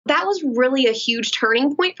That was really a huge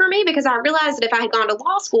turning point for me because I realized that if I had gone to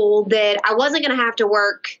law school, that I wasn't going to have to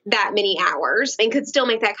work that many hours and could still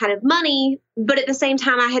make that kind of money. But at the same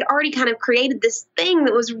time, I had already kind of created this thing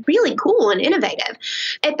that was really cool and innovative.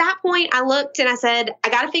 At that point, I looked and I said, I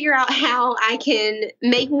got to figure out how I can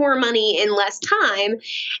make more money in less time.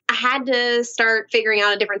 I had to start figuring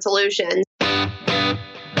out a different solution.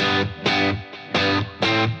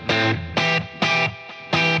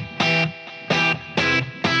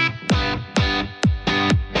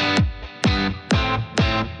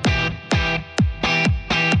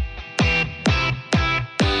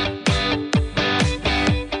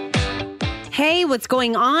 Hey, what's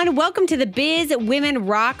going on? Welcome to the Biz Women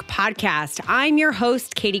Rock podcast. I'm your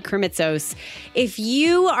host, Katie Krimitzos. If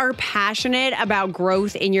you are passionate about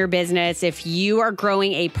growth in your business, if you are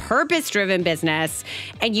growing a purpose-driven business,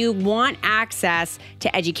 and you want access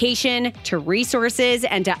to education, to resources,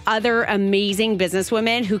 and to other amazing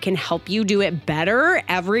businesswomen who can help you do it better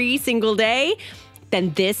every single day,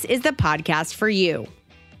 then this is the podcast for you.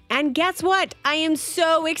 And guess what? I am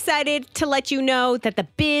so excited to let you know that the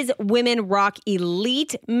Biz Women Rock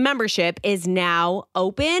Elite membership is now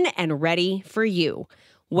open and ready for you.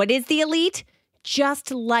 What is the Elite? Just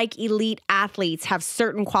like elite athletes have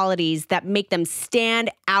certain qualities that make them stand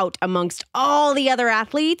out amongst all the other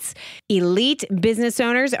athletes, elite business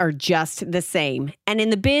owners are just the same. And in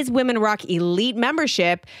the Biz Women Rock Elite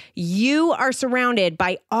membership, you are surrounded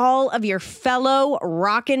by all of your fellow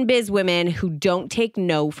rockin' biz women who don't take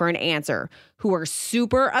no for an answer, who are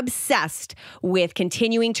super obsessed with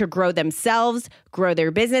continuing to grow themselves, grow their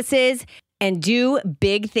businesses, and do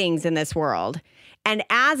big things in this world. And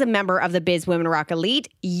as a member of the Biz Women Rock Elite,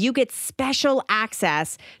 you get special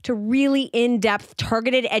access to really in-depth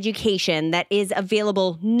targeted education that is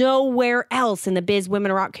available nowhere else in the Biz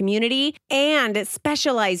Women Rock community, and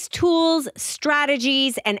specialized tools,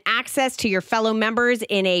 strategies, and access to your fellow members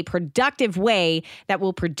in a productive way that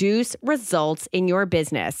will produce results in your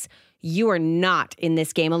business. You are not in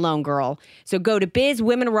this game alone, girl. So go to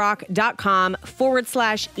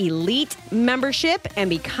bizwomenrock.com/elite membership and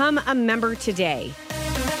become a member today.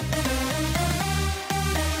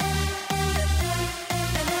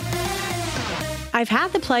 I've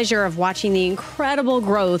had the pleasure of watching the incredible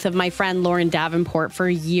growth of my friend Lauren Davenport for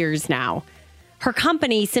years now. Her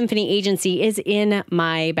company, Symphony Agency, is in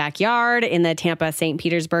my backyard in the Tampa, St.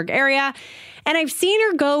 Petersburg area. And I've seen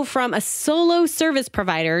her go from a solo service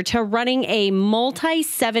provider to running a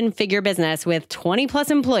multi-seven-figure business with 20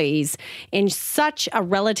 plus employees in such a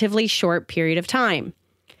relatively short period of time.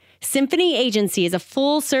 Symphony Agency is a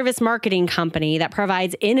full-service marketing company that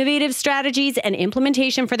provides innovative strategies and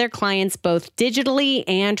implementation for their clients both digitally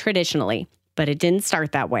and traditionally. But it didn't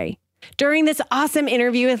start that way. During this awesome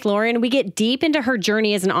interview with Lauren, we get deep into her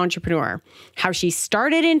journey as an entrepreneur, how she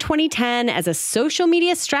started in 2010 as a social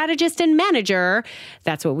media strategist and manager.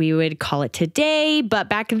 That's what we would call it today, but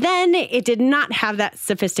back then it did not have that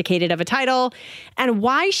sophisticated of a title, and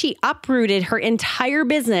why she uprooted her entire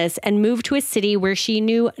business and moved to a city where she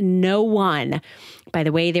knew no one. By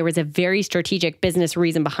the way, there was a very strategic business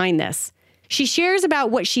reason behind this. She shares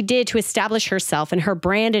about what she did to establish herself and her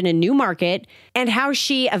brand in a new market, and how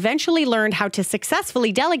she eventually learned how to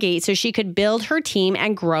successfully delegate so she could build her team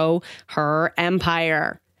and grow her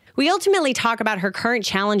empire. We ultimately talk about her current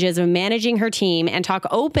challenges of managing her team and talk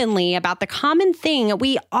openly about the common thing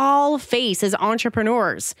we all face as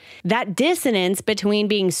entrepreneurs. That dissonance between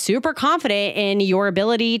being super confident in your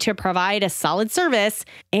ability to provide a solid service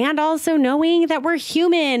and also knowing that we're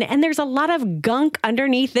human and there's a lot of gunk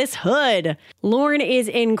underneath this hood. Lauren is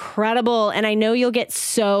incredible, and I know you'll get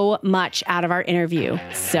so much out of our interview.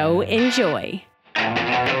 So enjoy.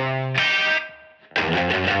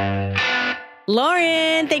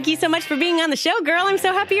 Lauren, thank you so much for being on the show, girl. I'm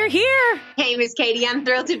so happy you're here. Hey, Miss Katie, I'm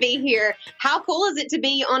thrilled to be here. How cool is it to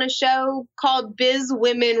be on a show called Biz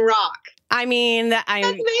Women Rock? I mean, That's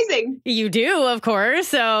amazing. You do, of course.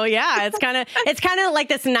 So yeah, it's kind of like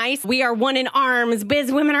this nice, we are one in arms.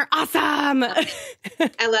 Biz women are awesome.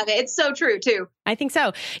 I love it. It's so true too. I think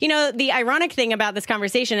so. You know, the ironic thing about this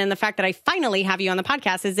conversation and the fact that I finally have you on the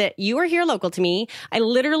podcast is that you are here local to me. I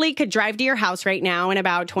literally could drive to your house right now in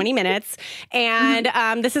about 20 minutes.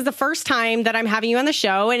 And this is the first time that I'm having you on the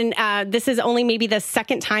show. And this is only maybe the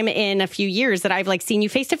second time in a few years that I've seen you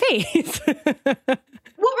face to face.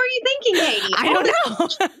 What were you thinking, Katie? I don't know.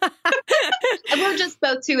 We're just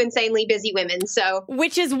both two insanely busy women. So,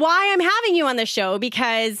 which is why I'm having you on the show,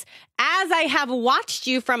 because as I have watched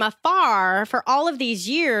you from afar for all of these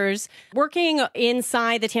years, working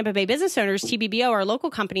inside the Tampa Bay Business Owners, TBBO, our local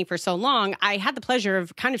company for so long, I had the pleasure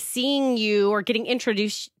of kind of seeing you or getting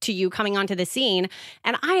introduced to you coming onto the scene.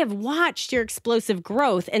 And I have watched your explosive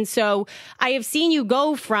growth. And so I have seen you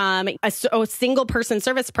go from a single person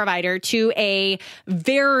service provider to a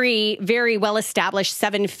very, very well-established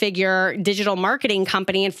 7-figure digital marketing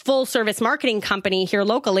company and full service marketing company here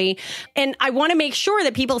locally. And I want to make sure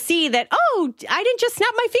that people see that, oh, I didn't just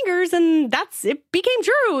snap my fingers and it became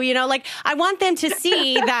true. Like I want them to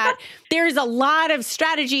see that there's a lot of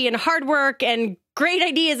strategy and hard work and great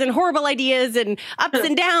ideas and horrible ideas and ups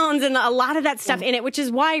and downs and a lot of that stuff in it, which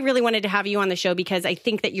is why I really wanted to have you on the show, because I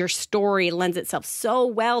think that your story lends itself so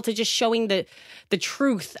well to just showing the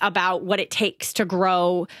truth about what it takes to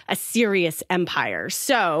grow a serious empire.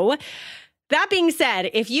 So that being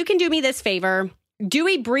said, if you can do me this favor, do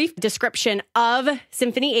a brief description of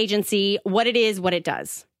Symphony Agency, what it is, what it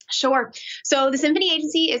does. Sure. So the Symphony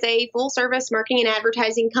Agency is a full service marketing and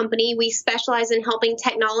advertising company. We specialize in helping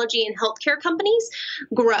technology and healthcare companies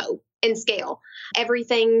grow and scale.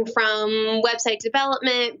 Everything from website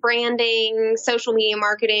development, branding, social media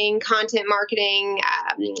marketing, content marketing,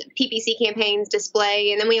 PPC campaigns,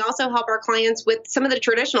 display. And then we also help our clients with some of the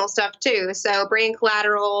traditional stuff too. So brand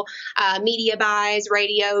collateral, media buys,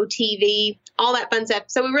 radio, TV, all that fun stuff.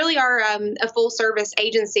 So we really are a full service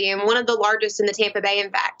agency and one of the largest in the Tampa Bay, in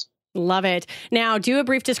fact. Love it. Now, do a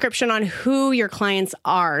brief description on who your clients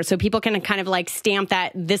are so people can kind of like stamp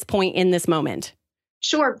that this point in this moment.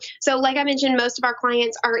 Sure. So like I mentioned, most of our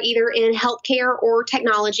clients are either in healthcare or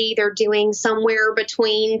technology. They're doing somewhere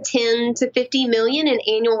between 10 to 50 million in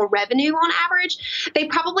annual revenue on average. They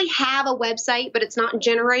probably have a website, but it's not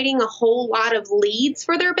generating a whole lot of leads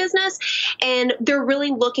for their business. And they're really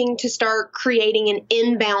looking to start creating an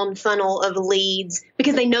inbound funnel of leads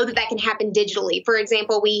because they know that that can happen digitally. For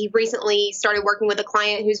example, we recently started working with a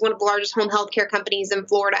client who's one of the largest home healthcare companies in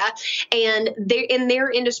Florida. And in their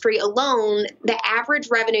industry alone, the average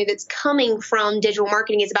revenue that's coming from digital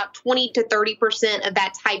marketing is about 20 to 30% of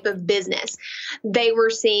that type of business. They were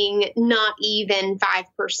seeing not even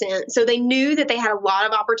 5%. So they knew that they had a lot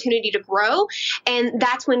of opportunity to grow. And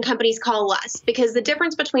that's when companies call us, because the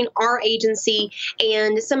difference between our agency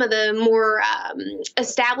and some of the more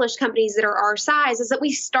established companies that are our size is that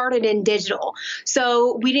we started in digital.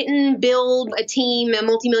 So we didn't build a team, a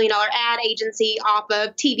multi-million-dollar ad agency off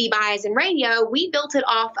of TV buys and radio. We built it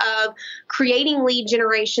off of creating lead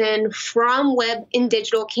generation from web and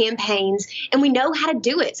digital campaigns, and we know how to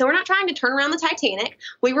do it. So we're not trying to turn around the Titanic.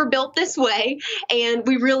 We were built this way, and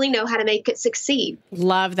we really know how to make it succeed.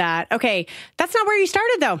 Love that. Okay. That's not where you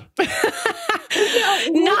started, though.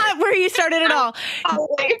 Not where you started at all.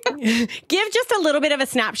 Give just a little bit of a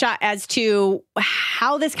snapshot as to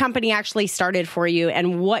how this company actually started for you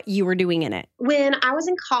and what you were doing in it. When I was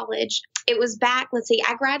in college, it was back,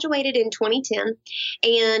 I graduated in 2010,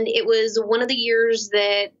 and it was one of the years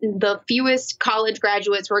that the fewest college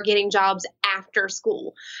graduates were getting jobs after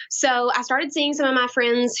school. So I started seeing some of my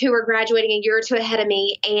friends who were graduating a year or two ahead of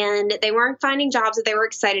me, and they weren't finding jobs that they were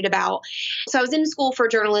excited about. So I was in school for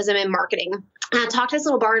journalism and marketing. I talked to this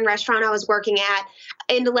little bar and restaurant I was working at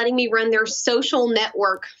into letting me run their social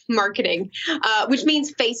network marketing, which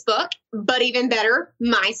means Facebook, but even better,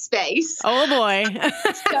 MySpace. Oh, boy.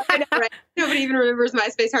 So, I know, right? Nobody even remembers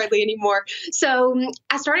MySpace hardly anymore. So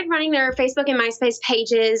I started running their Facebook and MySpace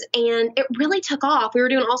pages, and it really took off. We were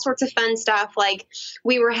doing all sorts of fun stuff. Like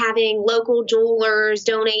we were having local jewelers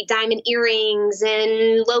donate diamond earrings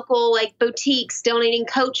and local boutiques donating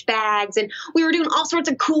Coach bags. And we were doing all sorts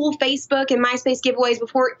of cool Facebook and MySpace giveaways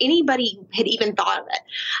before anybody had even thought of it.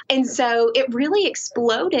 And so it really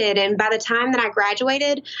exploded. And by the time that I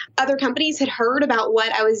graduated, other companies had heard about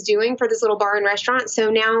what I was doing for this little bar and restaurant. So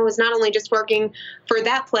now I was not only just working for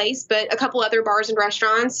that place, but a couple other bars and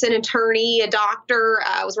restaurants, an attorney, a doctor.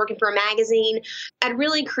 I was working for a magazine. I'd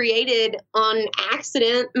really created on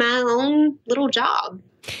accident my own little job.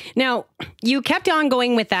 Now, you kept on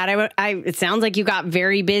going with that. It sounds like you got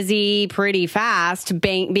very busy pretty fast,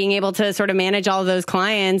 being able to sort of manage all of those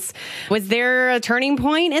clients. Was there a turning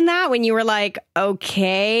point in that when you were like,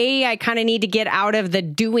 okay, I kind of need to get out of the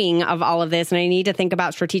doing of all of this and I need to think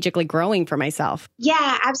about strategically growing for myself?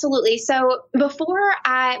 Yeah, absolutely. So before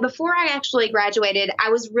I actually graduated, I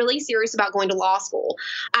was really serious about going to law school.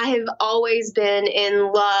 I have always been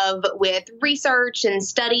in love with research and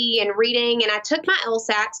study and reading, and I took my LSAT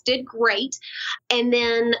LSATs, did great, and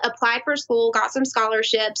then applied for school, got some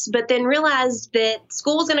scholarships, but then realized that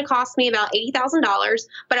school was going to cost me about $80,000,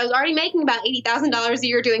 but I was already making about $80,000 a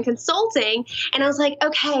year doing consulting. And I was like,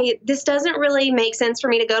 okay, this doesn't really make sense for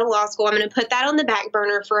me to go to law school. I'm going to put that on the back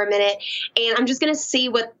burner for a minute, and I'm just going to see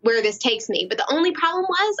where this takes me. But the only problem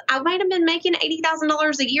was I might have been making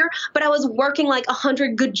 $80,000 a year, but I was working like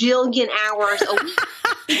 100 gajillion hours a week.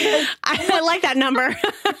 I like that number.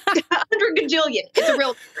 100 gajillion. It's a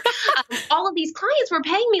real all of these clients were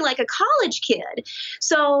paying me like a college kid.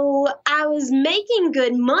 So I was making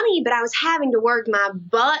good money, but I was having to work my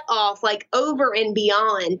butt off like over and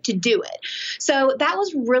beyond to do it. So that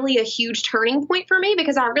was really a huge turning point for me,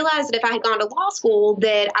 because I realized that if I had gone to law school,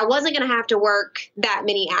 that I wasn't going to have to work that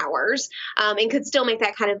many hours and could still make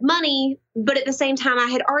that kind of money. But at the same time, I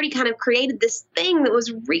had already kind of created this thing that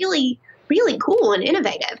was really cool and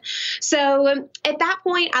innovative. So at that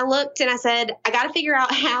point, I looked and I said, I got to figure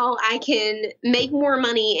out how I can make more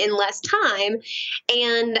money in less time.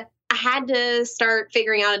 And I had to start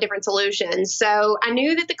figuring out a different solution. So I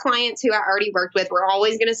knew that the clients who I already worked with were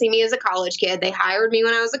always going to see me as a college kid. They hired me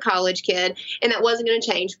when I was a college kid, and that wasn't going to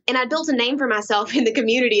change. And I built a name for myself in the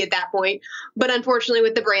community at that point, but unfortunately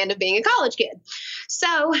with the brand of being a college kid.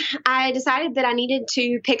 So I decided that I needed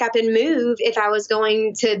to pick up and move if I was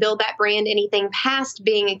going to build that brand anything past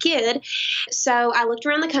being a kid. So I looked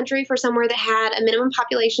around the country for somewhere that had a minimum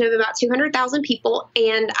population of about 200,000 people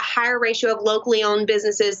and a higher ratio of locally owned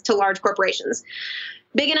businesses to large corporations.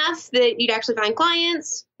 Big enough that you'd actually find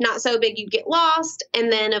clients, not so big you'd get lost.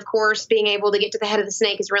 And then, of course, being able to get to the head of the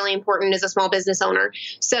snake is really important as a small business owner.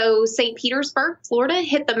 So St. Petersburg, Florida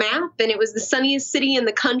hit the map, and it was the sunniest city in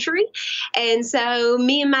the country. And so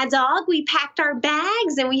me and my dog, we packed our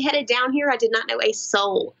bags and we headed down here. I did not know a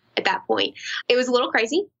soul at that point. It was a little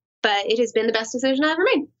crazy, but it has been the best decision I ever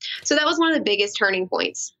made. So that was one of the biggest turning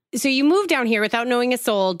points. So you moved down here without knowing a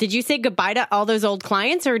soul. Did you say goodbye to all those old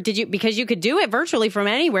clients, or did you, because you could do it virtually from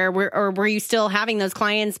anywhere, or were you still having those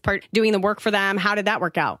clients doing the work for them? How did that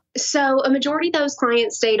work out? So a majority of those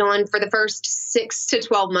clients stayed on for the first 6 to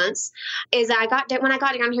 12 months. When I got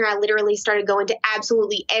down here, I literally started going to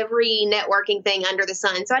absolutely every networking thing under the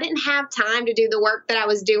sun. So I didn't have time to do the work that I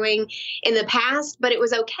was doing in the past, but it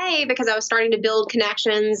was okay because I was starting to build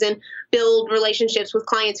connections and build relationships with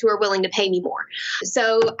clients who are willing to pay me more.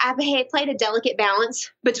 So I played a delicate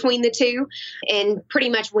balance between the two and pretty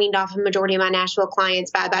much weaned off a majority of my Nashville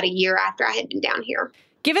clients by about a year after I had been down here.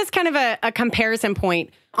 Give us kind of a comparison point.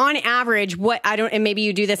 On average, and maybe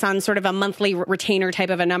you do this on sort of a monthly retainer type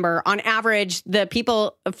of a number. On average, the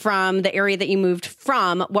people from the area that you moved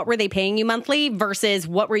from, what were they paying you monthly versus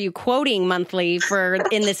what were you quoting monthly for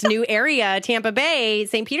in this new area, Tampa Bay,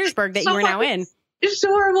 St. Petersburg, that you are now in?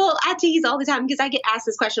 Sure. Well, I tease all the time because I get asked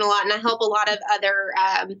this question a lot, and I help a lot of other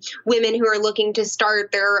women who are looking to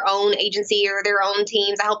start their own agency or their own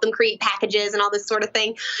teams. I help them create packages and all this sort of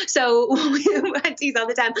thing. So I tease all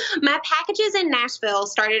the time. My packages in Nashville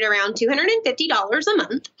started around $250 a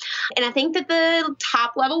month. And I think that the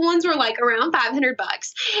top level ones were like around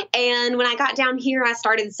 $500. And when I got down here, I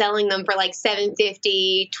started selling them for like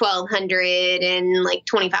 $750, $1,200, and like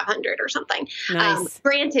 $2,500 or something. Nice.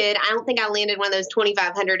 Granted, I don't think I landed one of those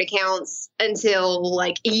 2,500 accounts until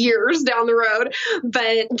like years down the road.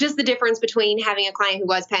 But just the difference between having a client who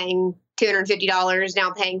was paying $250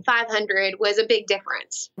 now paying $500 was a big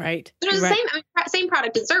difference. Right. It was the same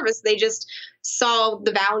product and service. They just saw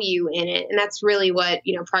the value in it. And that's really what,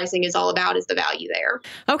 pricing is all about, is the value there.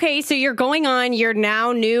 Okay. So you're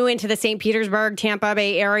now new into the St. Petersburg, Tampa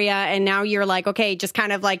Bay area. And now you're like, okay, just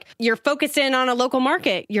kind of like you're focused in on a local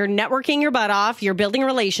market. You're networking your butt off. You're building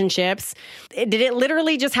relationships. Did it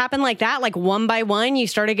literally just happen like that? Like one by one, you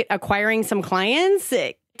started acquiring some clients?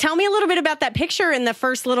 Tell me a little bit about that picture in the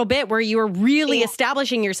first little bit where you were really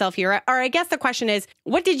establishing yourself here. Or I guess the question is,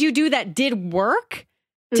 what did you do that did work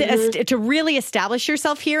to really establish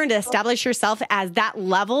yourself here and to establish yourself as that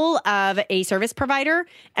level of a service provider?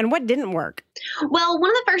 And what didn't work? Well, one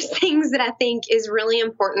of the first things that I think is really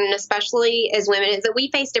important, especially as women, is that we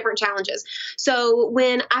face different challenges. So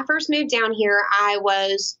when I first moved down here, I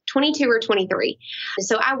was 22 or 23.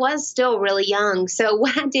 So I was still really young. So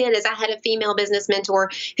what I did is I had a female business mentor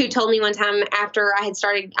who told me one time after I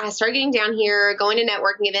started getting down here, going to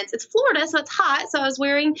networking events. It's Florida, so it's hot. So I was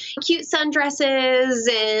wearing cute sundresses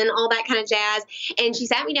and all that kind of jazz. And she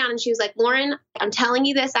sat me down and she was like, Lauren, I'm telling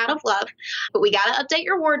you this out of love, but we got to update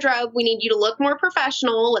your wardrobe. We need you to look more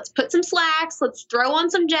professional. Let's put some slacks. Let's throw on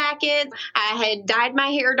some jackets. I had dyed my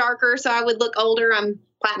hair darker so I would look older. I'm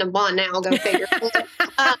platinum blonde now, go figure.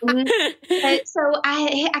 So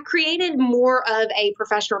I created more of a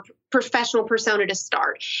professional professional persona to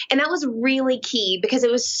start. And that was really key because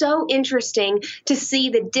it was so interesting to see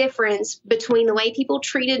the difference between the way people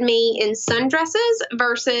treated me in sundresses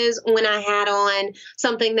versus when I had on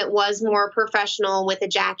something that was more professional with a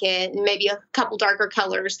jacket and maybe a couple darker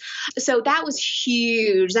colors. So that was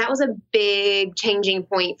huge. That was a big changing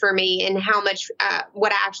point for me in how much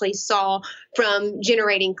what I actually saw from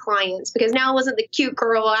generating clients, because now I wasn't the cute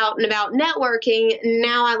girl out and about networking.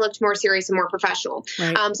 Now I looked more serious and more professional.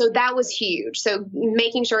 Right. So that was huge. So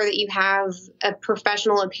making sure that you have a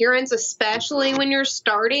professional appearance, especially when you're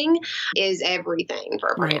starting, is everything for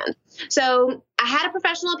a brand. Right. So I had a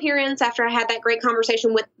professional appearance after I had that great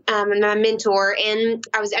conversation with my mentor, and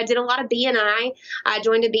I did a lot of BNI. I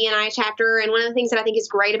joined a BNI chapter, and one of the things that I think is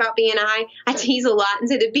great about BNI, I tease a lot and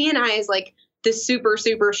say that BNI is like the super,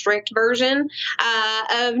 super strict version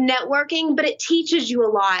of networking, but it teaches you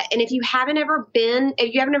a lot. And if you haven't ever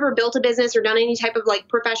built a business or done any type of like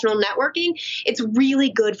professional networking, it's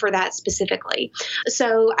really good for that specifically.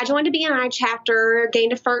 So I joined a BNI chapter,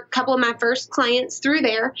 gained a couple of my first clients through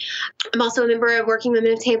there. I'm also a member of Working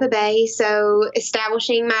Women of Tampa Bay, so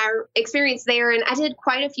establishing my experience there. And I did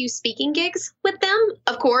quite a few speaking gigs with them,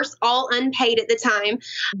 of course, all unpaid at the time,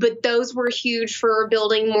 but those were huge for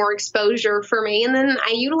building more exposure for me. And then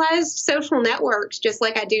I utilized social networks just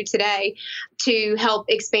like I do today to help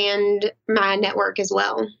expand my network as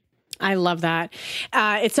well. I love that.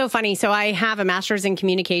 It's so funny. So I have a master's in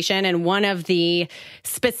communication, and one of the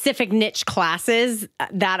specific niche classes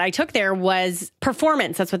that I took there was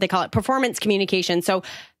performance. That's what they call it, performance communication. So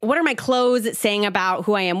what are my clothes saying about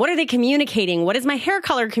who I am? What are they communicating? What is my hair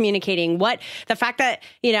color communicating? The fact that,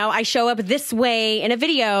 I show up this way in a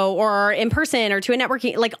video or in person or to a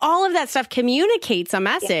networking, like all of that stuff communicates a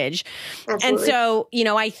message. Yeah, and so,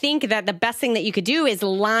 I think that the best thing that you could do is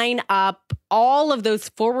line up all of those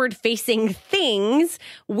forward-facing things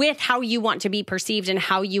with how you want to be perceived and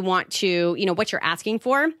how you want to, what you're asking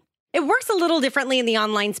for. It works a little differently in the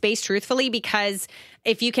online space, truthfully, because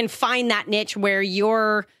if you can find that niche where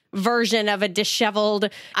your version of a disheveled,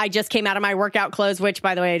 I just came out of my workout clothes, which,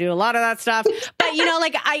 by the way, I do a lot of that stuff. But,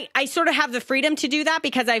 I sort of have the freedom to do that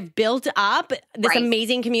because I've built up this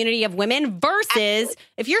amazing community of women versus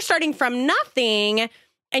if you're starting from nothing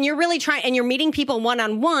and you're really trying, and you're meeting people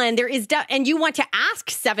one-on-one, and you want to ask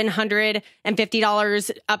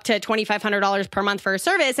 $750 up to $2,500 per month for a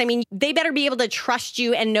service. I mean, they better be able to trust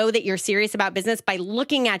you and know that you're serious about business by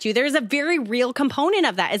looking at you. There's a very real component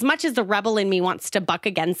of that. As much as the rebel in me wants to buck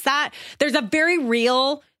against that, there's a very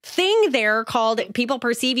real thing there called people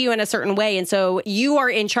perceive you in a certain way. And so you are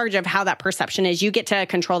in charge of how that perception is. You get to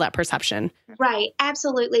control that perception. Right.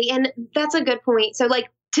 Absolutely. And that's a good point. So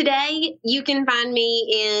today, you can find me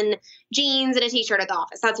in jeans and a t-shirt at the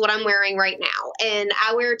office. That's what I'm wearing right now. And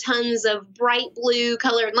I wear tons of bright blue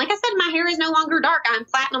color. And like I said, my hair is no longer dark. I'm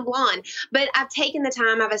platinum blonde. But I've taken the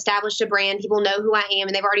time. I've established a brand. People know who I am.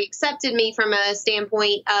 And they've already accepted me from a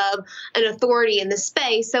standpoint of an authority in the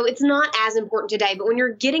space. So it's not as important today. But when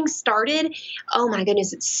you're getting started, oh my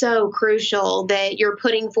goodness, it's so crucial that you're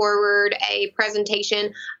putting forward a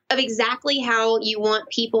presentation of exactly how you want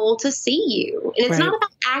people to see you. And it's not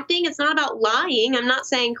about acting. It's not about lying. I'm not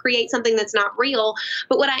saying create something that's not real.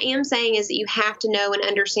 But what I am saying is that you have to know and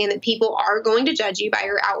understand that people are going to judge you by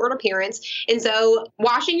your outward appearance. And so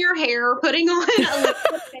washing your hair, putting on a lip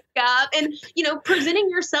makeup, and, presenting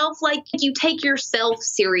yourself like you take yourself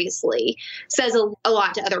seriously says a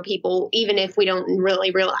lot to other people, even if we don't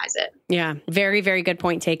really realize it. Yeah. Very, very good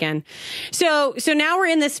point taken. So now we're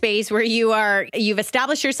in this space where you've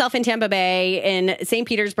established yourself in Tampa Bay, in St.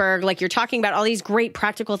 Petersburg, like you're talking about all these great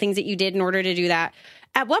practical things that you did in order to do that.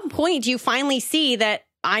 At what point do you finally see that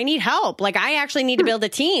I need help? Like I actually need to build a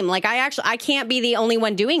team. Like I can't be the only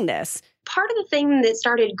one doing this. Part of the thing that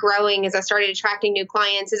started growing as I started attracting new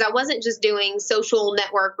clients is I wasn't just doing social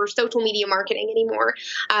network or social media marketing anymore.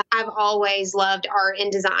 I've always loved art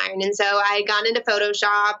and design. And so I had gone into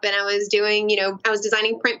Photoshop and I was doing, I was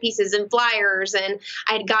designing print pieces and flyers, and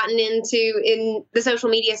I had gotten in the social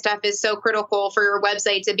media stuff is so critical for your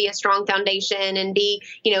website to be a strong foundation and be,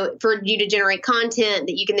 for you to generate content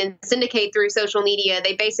that you can then syndicate through social media.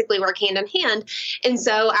 They basically work hand in hand. And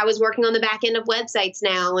so I was working on the back end of websites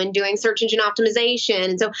now and doing search engine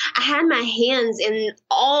optimization. And so I had my hands in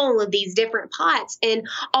all of these different pots. And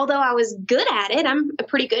although I was good at it, I'm a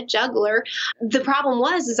pretty good juggler. The problem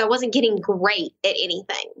was I wasn't getting great at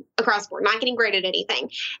anything across the board, not getting great at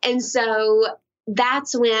anything. And so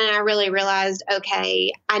that's when I really realized,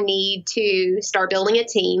 okay, I need to start building a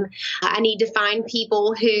team. I need to find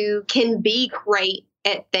people who can be great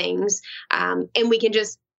at things, and we can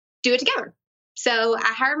just do it together. So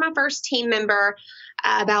I hired my first team member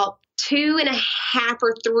about 2.5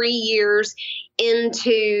 or 3 years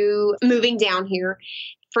into moving down here.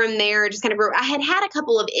 From there, just kind of grew. I had a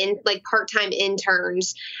couple of part-time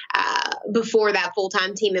interns before that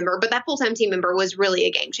full-time team member, but that full-time team member was really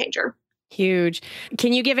a game changer. Huge.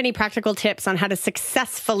 Can you give any practical tips on how to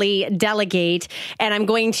successfully delegate? And I'm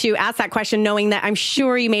going to ask that question knowing that I'm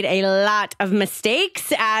sure you made a lot of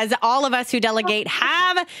mistakes, as all of us who delegate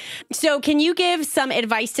have. So can you give some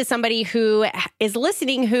advice to somebody who is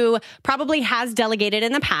listening who probably has delegated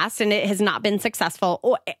in the past and it has not been successful,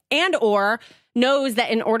 or knows that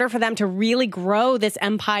in order for them to really grow this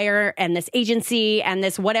empire and this agency and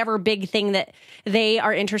this whatever big thing that they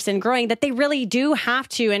are interested in growing, that they really do have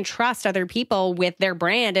to entrust other people with their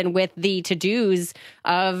brand and with the to-dos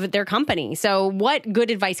of their company. So what good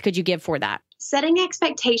advice could you give for that? Setting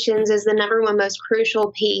expectations is the number one most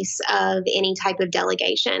crucial piece of any type of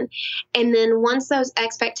delegation. And then once those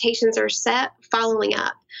expectations are set, following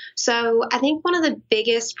up. So I think one of the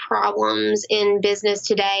biggest problems in business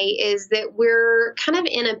today is that we're kind of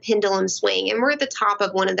in a pendulum swing, and we're at the top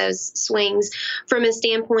of one of those swings from a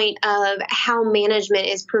standpoint of how management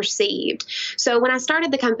is perceived. So when I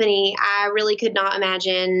started the company, I really could not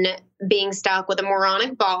imagine being stuck with a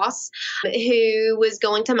moronic boss who was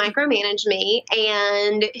going to micromanage me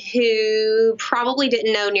and who probably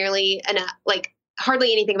didn't know nearly enough,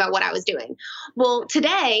 hardly anything about what I was doing. Well,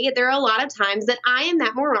 today, there are a lot of times that I am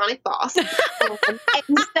that moronic boss. And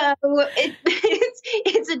so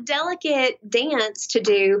it's a delicate dance to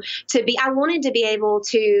do, I wanted to be able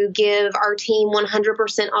to give our team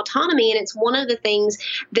 100% autonomy. And it's one of the things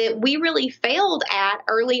that we really failed at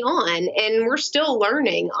early on. And we're still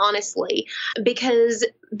learning, honestly, because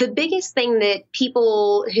the biggest thing that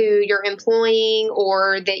people who you're employing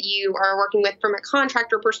or that you are working with from a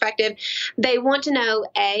contractor perspective, they want to know,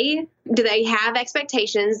 A, do they have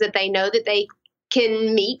expectations that they know that they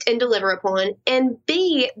can meet and deliver upon? And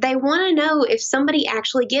B, they want to know if somebody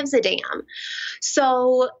actually gives a damn.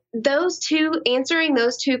 So answering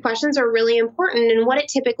those two questions are really important. And what it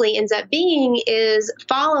typically ends up being is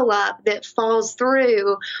follow-up that falls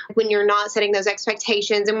through when you're not setting those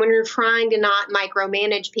expectations and when you're trying to not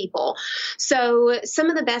micromanage people. So some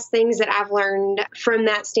of the best things that I've learned from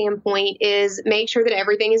that standpoint is make sure that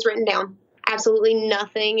everything is written down. Absolutely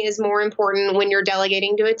nothing is more important when you're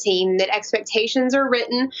delegating to a team, that expectations are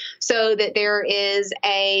written so that there is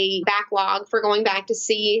a backlog for going back to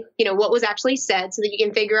see, what was actually said so that you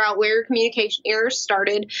can figure out where communication errors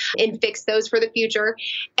started and fix those for the future.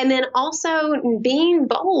 And then also being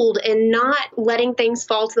bold and not letting things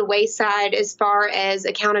fall to the wayside as far as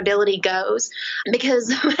accountability goes.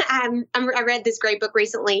 Because I read this great book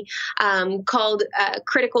recently called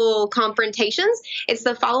Critical Confrontations. It's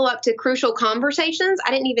the follow-up to Crucial Conversations. I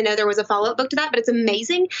didn't even know there was a follow-up book to that, but it's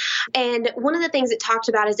amazing. And one of the things it talked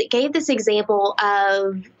about is it gave this example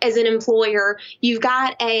of, as an employer, you've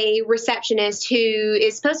got a receptionist who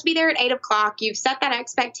is supposed to be there at 8 o'clock. You've set that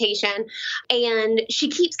expectation and she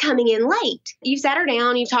keeps coming in late. You've sat her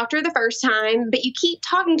down, you talked to her the first time, but you keep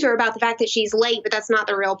talking to her about the fact that she's late, but that's not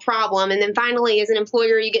the real problem. And then finally, as an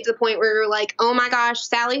employer, you get to the point where you're like, oh my gosh,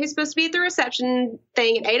 Sally, who's supposed to be at the reception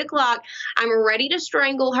thing at 8 o'clock, I'm ready to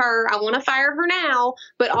strangle her. I want to fire her now,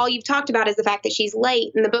 but all you've talked about is the fact that she's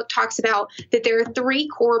late. And the book talks about that there are 3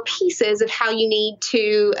 core pieces of how you need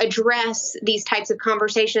to address these types of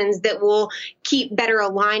conversations that will keep better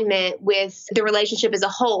alignment with the relationship as a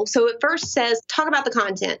whole. So it first says, talk about the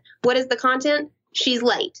content. What is the content? She's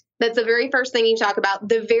late. That's the very first thing you talk about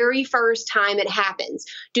the very first time it happens.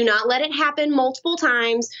 Do not let it happen multiple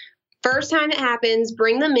times. First time it happens,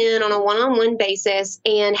 bring them in on a one-on-one basis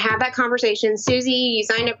and have that conversation. Susie, you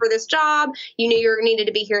signed up for this job. You knew you needed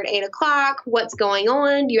to be here at 8 o'clock. What's going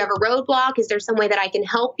on? Do you have a roadblock? Is there some way that I can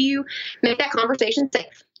help you? Make that conversation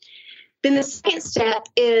safe. Then the second step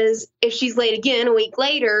is, if she's late again a week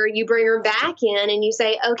later, you bring her back in and you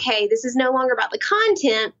say, okay, this is no longer about the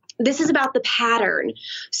content. This is about the pattern.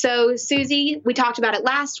 So, Susie, we talked about it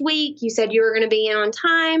last week. You said you were going to be in on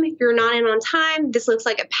time. You're not in on time. This looks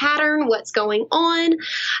like a pattern. What's going on?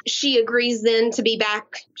 She agrees then to be back.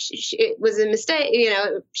 It was a mistake.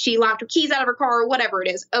 She locked her keys out of her car or whatever it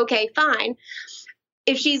is. Okay, fine.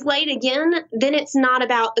 If she's late again, then it's not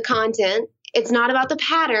about the content. It's not about the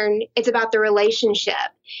pattern. It's about the relationship.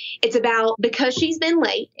 It's about, because she's been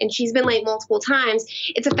late and she's been late multiple times,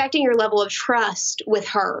 it's affecting your level of trust with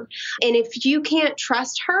her. And if you can't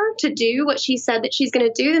trust her to do what she said that she's going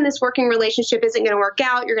to do, then this working relationship isn't going to work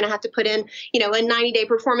out. You're going to have to put in, a 90-day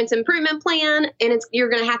performance improvement plan, and you're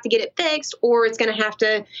going to have to get it fixed, or it's going to have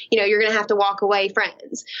to, you're going to have to walk away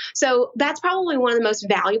friends. So that's probably one of the most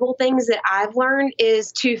valuable things that I've learned,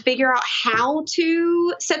 is to figure out how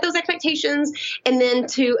to set those expectations and then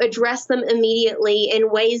to address them immediately in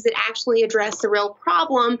ways that actually address the real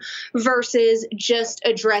problem versus just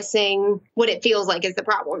addressing what it feels like is the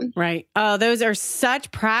problem. Right. Oh, those are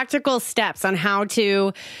such practical steps on how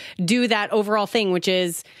to do that overall thing, which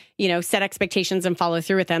is, set expectations and follow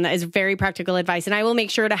through with them. That is very practical advice. And I will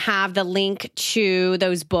make sure to have the link to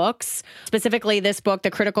those books, specifically this book,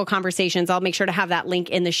 The Critical Conversations. I'll make sure to have that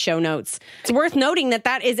link in the show notes. It's worth noting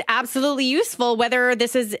that is absolutely useful, whether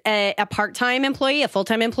this is a part-time employee, a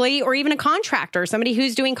full-time employee, or even a contractor, somebody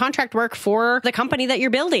who's doing contract work for the company that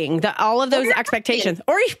you're building. All of those expectations,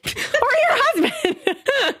 or your husband.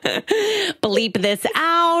 Bleep this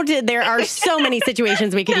out. There are so many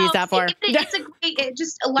situations we could use that for. It's a great,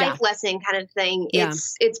 just a life lesson kind of thing.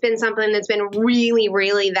 It's been something that's been really,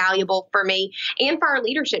 really valuable for me and for our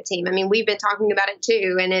leadership team. I mean, we've been talking about it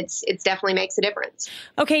too, and it's definitely makes a difference.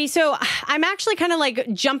 Okay, so I'm actually kind of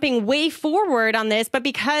like jumping way forward on this, but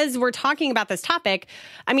because we're talking about this topic,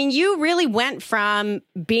 I mean, you really went from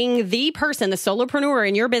being the person, the solopreneur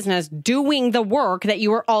in your business, doing the work that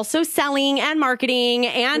you were also selling and marketing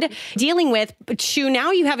and dealing with, to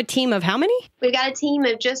now you have a team of how many? We've got a team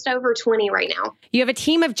of just over 20 right now. You have a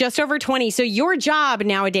team of just over 20. So your job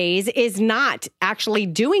nowadays is not actually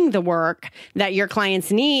doing the work that your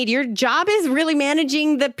clients need. Your job is really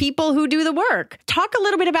managing the people who do the work. Talk a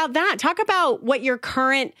little bit about that. Talk about what your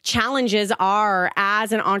current challenges are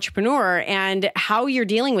as an entrepreneur and how you're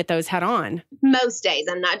dealing with those head on. Most days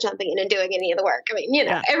I'm not jumping in and doing any of the work. I mean,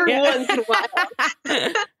 every once in a while.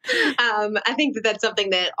 I think that's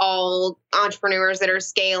something that all entrepreneurs that are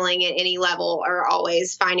scaling at any level are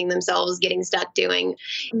always finding themselves getting stuck doing.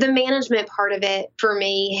 The management part of it for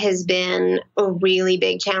me has been a really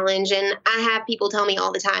big challenge. And I have people tell me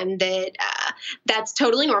all the time that that's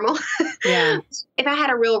totally normal. Yeah. If I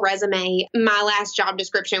had a real resume, my last job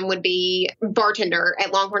description would be bartender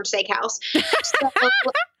at Longhorn Steakhouse. So,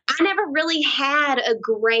 I never really had a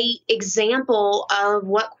great example of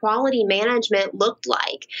what quality management looked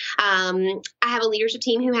like. I have a leadership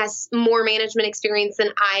team who has more management experience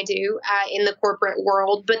than I do in the corporate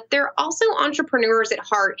world, but they're also entrepreneurs at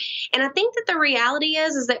heart. And I think that the reality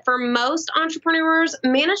is that for most entrepreneurs,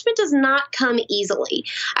 management does not come easily.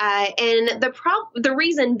 And the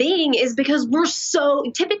reason being is because we're so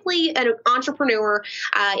typically an entrepreneur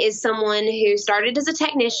is someone who started as a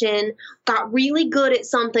technician, got really good at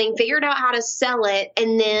something, figured out how to sell it,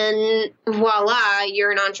 and then voila,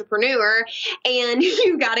 you're an entrepreneur and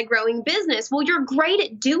you've got a growing business. Well, you're great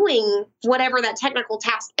at doing whatever that technical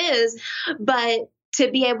task is, but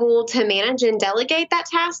to be able to manage and delegate that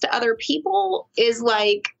task to other people is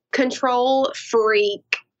like control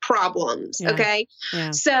freak problems. Yeah. Okay.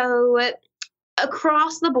 Yeah. So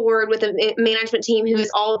across the board with a management team who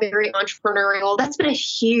is all very entrepreneurial, that's been a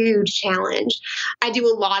huge challenge. I do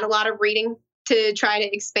a lot of reading to try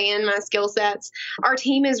to expand my skill sets. Our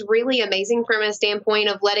team is really amazing from a standpoint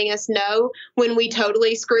of letting us know when we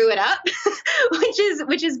totally screw it up,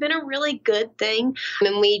 which has been a really good thing.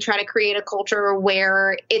 And we try to create a culture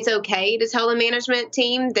where it's okay to tell the management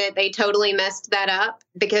team that they totally messed that up,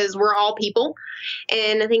 because we're all people.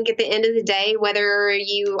 And I think at the end of the day, whether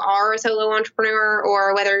you are a solo entrepreneur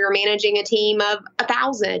or whether you're managing a team of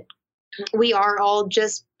 1,000, we are all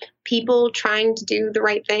just people trying to do the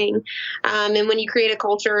right thing. And when you create a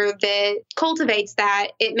culture that cultivates that,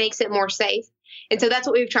 it makes it more safe. And so that's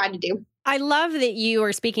what we've tried to do. I love that you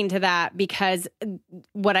are speaking to that, because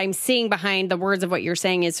what I'm seeing behind the words of what you're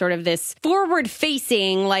saying is sort of this forward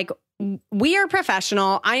facing, like, we are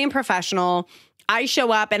professional. I am professional. I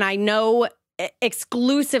show up and I know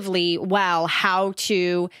exclusively well how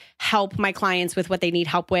to help my clients with what they need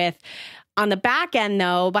help with. On the back end,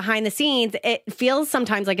 though, behind the scenes, it feels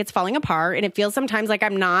sometimes like it's falling apart, and it feels sometimes like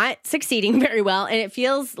I'm not succeeding very well, and it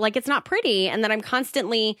feels like it's not pretty, and that I'm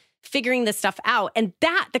constantly figuring this stuff out. And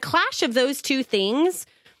the clash of those two things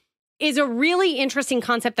is a really interesting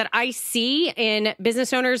concept that I see in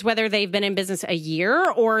business owners, whether they've been in business a year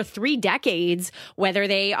or 3 decades, whether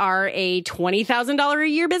they are a $20,000 a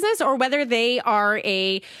year business or whether they are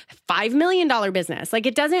a $5 million business. Like,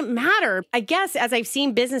 it doesn't matter. I guess as I've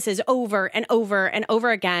seen businesses over and over and over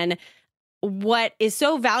again, what is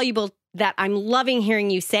so valuable that I'm loving hearing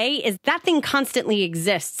you say is that thing constantly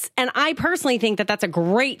exists. And I personally think that that's a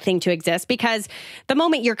great thing to exist, because the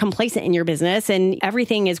moment you're complacent in your business and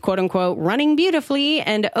everything is quote unquote running beautifully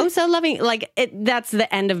and oh so loving, that's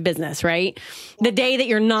the end of business, right? The day that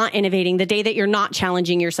you're not innovating, the day that you're not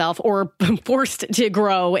challenging yourself or forced to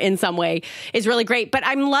grow in some way is really great. But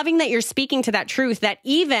I'm loving that you're speaking to that truth, that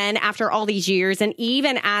even after all these years and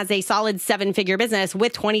even as a solid 7-figure business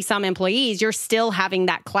with 20 some employees, you're still having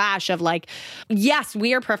that clash of yes,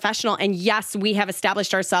 we are professional. And yes, we have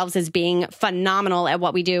established ourselves as being phenomenal at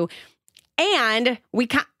what we do. And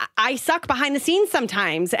I suck behind the scenes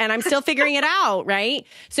sometimes, and I'm still figuring it out. Right.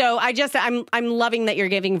 So I'm loving that you're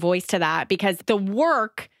giving voice to that, because the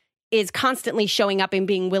work is constantly showing up and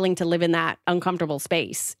being willing to live in that uncomfortable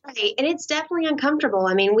space. Right. And it's definitely uncomfortable.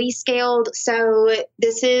 I mean, we scaled. So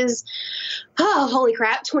this is, holy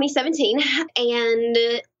crap, 2017. And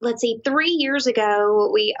let's see, 3 years ago,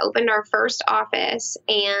 we opened our first office,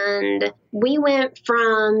 and we went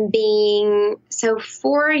from being,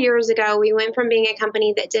 4 years ago, we went from being a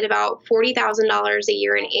company that did about $40,000 a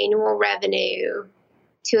year in annual revenue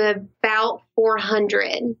to about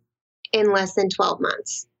 400 in less than 12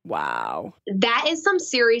 months. Wow. That is some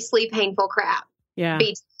seriously painful crap. Yeah.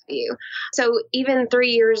 You. So even 3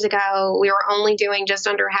 years ago, we were only doing just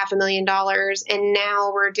under $500,000, and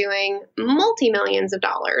now we're doing multi-millions of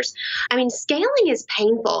dollars. I mean, scaling is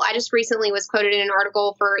painful. I just recently was quoted in an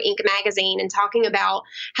article for Inc. magazine and talking about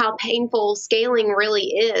how painful scaling really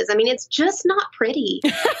is. I mean, it's just not pretty.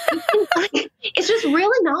 It's just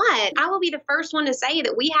really not. I will be the first one to say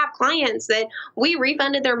that we have clients that we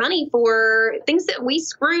refunded their money for things that we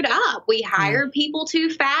screwed up. We hired people too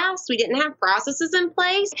fast. We didn't have processes in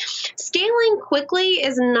place. Scaling quickly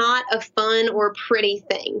is not a fun or pretty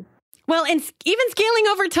thing. Well, and even scaling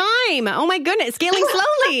over time. Oh my goodness, scaling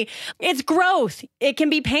slowly. It's growth. It can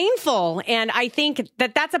be painful. And I think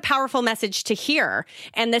that that's a powerful message to hear.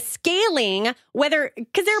 And the scaling,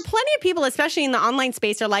 because there are plenty of people, especially in the online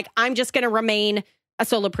space, are like, I'm just going to remain a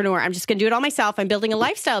solopreneur. I'm just going to do it all myself. I'm building a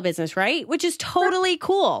lifestyle business, right? Which is totally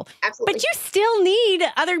cool. Absolutely. But you still need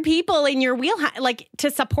other people in your wheelhouse, to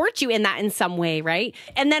support you in that in some way, right?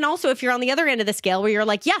 And then also, if you're on the other end of the scale where you're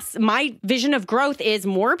like, yes, my vision of growth is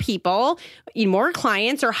more people, more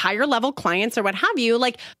clients or higher level clients or what have you,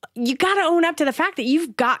 you got to own up to the fact that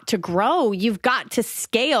you've got to grow. You've got to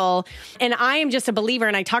scale. And I am just a believer,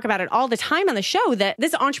 and I talk about it all the time on the show, that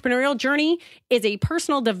this entrepreneurial journey is a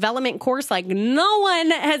personal development course like no one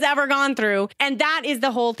has ever gone through. And that is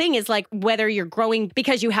the whole thing, is whether you're growing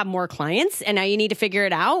because you have more clients and now you need to figure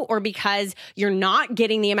it out, or because you're not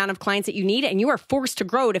getting the amount of clients that you need and you are forced to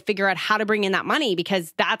grow to figure out how to bring in that money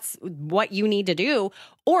because that's what you need to do,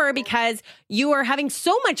 or because you are having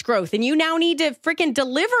so much growth and you now need to freaking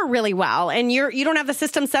deliver really well and you don't have the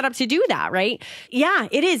system set up to do that, right? Yeah,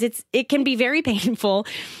 it is. It can be very painful.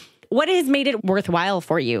 What has made it worthwhile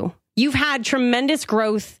for you? You've had tremendous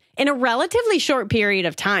growth in a relatively short period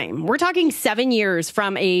of time. We're talking 7 years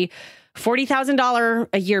from a $40,000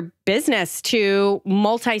 a year business to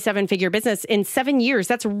multi-7-figure business in 7 years.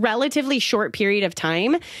 That's a relatively short period of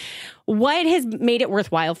time. What has made it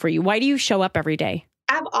worthwhile for you? Why do you show up every day?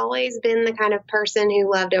 I've always been the kind of person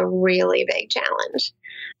who loved a really big challenge.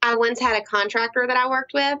 I once had a contractor that I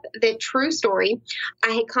worked with, that, true story, I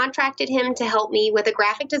had contracted him to help me with a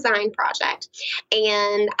graphic design project.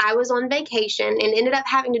 And I was on vacation and ended up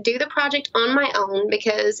having to do the project on my own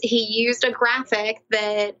because he used a graphic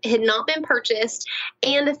that had not been purchased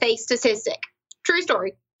and a fake statistic. True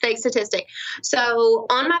story. Fake statistic. So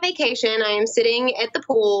on my vacation, I am sitting at the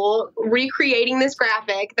pool recreating this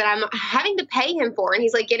graphic that I'm having to pay him for. And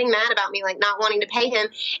he's getting mad about me, not wanting to pay him.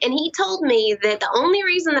 And he told me that the only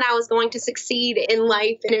reason that I was going to succeed in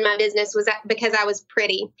life and in my business was because I was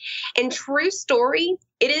pretty. And true story,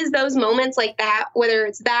 it is those moments like that, whether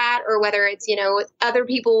it's that or whether it's, other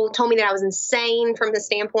people told me that I was insane from the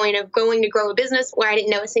standpoint of going to grow a business where I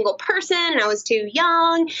didn't know a single person and I was too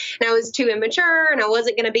young and I was too immature and I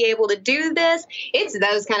wasn't going to be able to do this. It's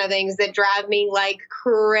those kind of things that drive me like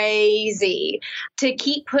crazy to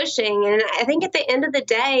keep pushing. And I think at the end of the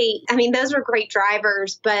day, those are great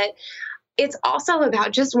drivers, but it's also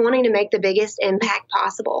about just wanting to make the biggest impact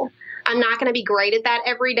possible. I'm not going to be great at that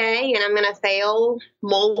every day, and I'm going to fail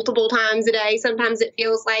multiple times a day. Sometimes it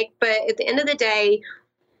feels like, but at the end of the day,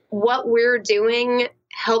 what we're doing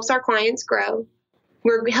helps our clients grow.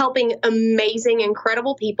 We're helping amazing,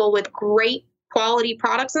 incredible people with great quality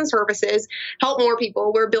products and services help more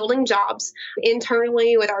people. We're building jobs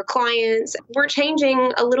internally with our clients. We're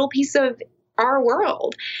changing a little piece of our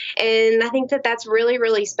world. And I think that that's really,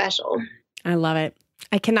 really special. I love it.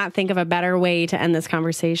 I cannot think of a better way to end this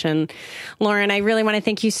conversation. Lauren, I really want to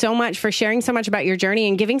thank you so much for sharing so much about your journey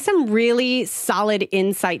and giving some really solid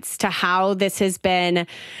insights to how this has been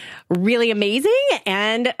really amazing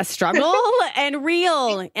and a struggle and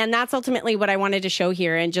real. And that's ultimately what I wanted to show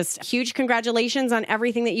here. And just huge congratulations on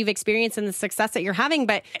everything that you've experienced and the success that you're having.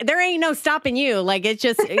 But there ain't no stopping you. Like it's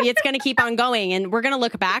going to keep on going. And we're going to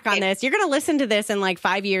look back on this. You're going to listen to this in like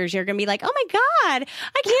 5 years. You're going to be like, oh my God,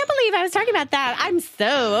 I can't believe I was talking about that. I'm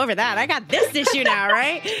so over that. I got this issue now,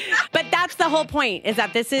 right? But that's the whole point, is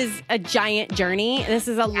that this is a giant journey. This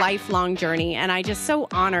is a lifelong journey. And I just so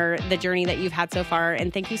honor the journey that you've had so far.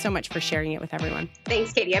 And thank you so much for sharing it with everyone.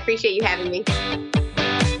 Thanks, Katie. I appreciate you having me.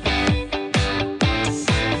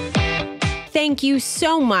 Thank you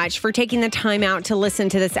so much for taking the time out to listen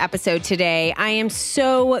to this episode today. I am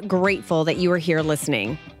so grateful that you are here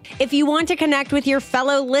listening. If you want to connect with your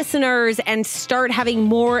fellow listeners and start having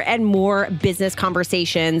more and more business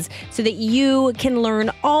conversations so that you can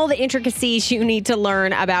learn all the intricacies you need to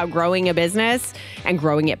learn about growing a business and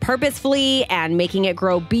growing it purposefully and making it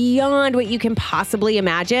grow beyond what you can possibly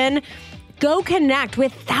imagine, go connect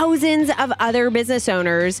with thousands of other business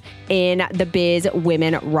owners in the Biz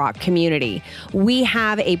Women Rock community. We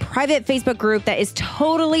have a private Facebook group that is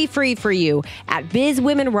totally free for you at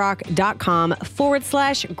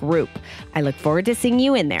bizwomenrock.com/group. I look forward to seeing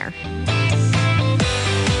you in there.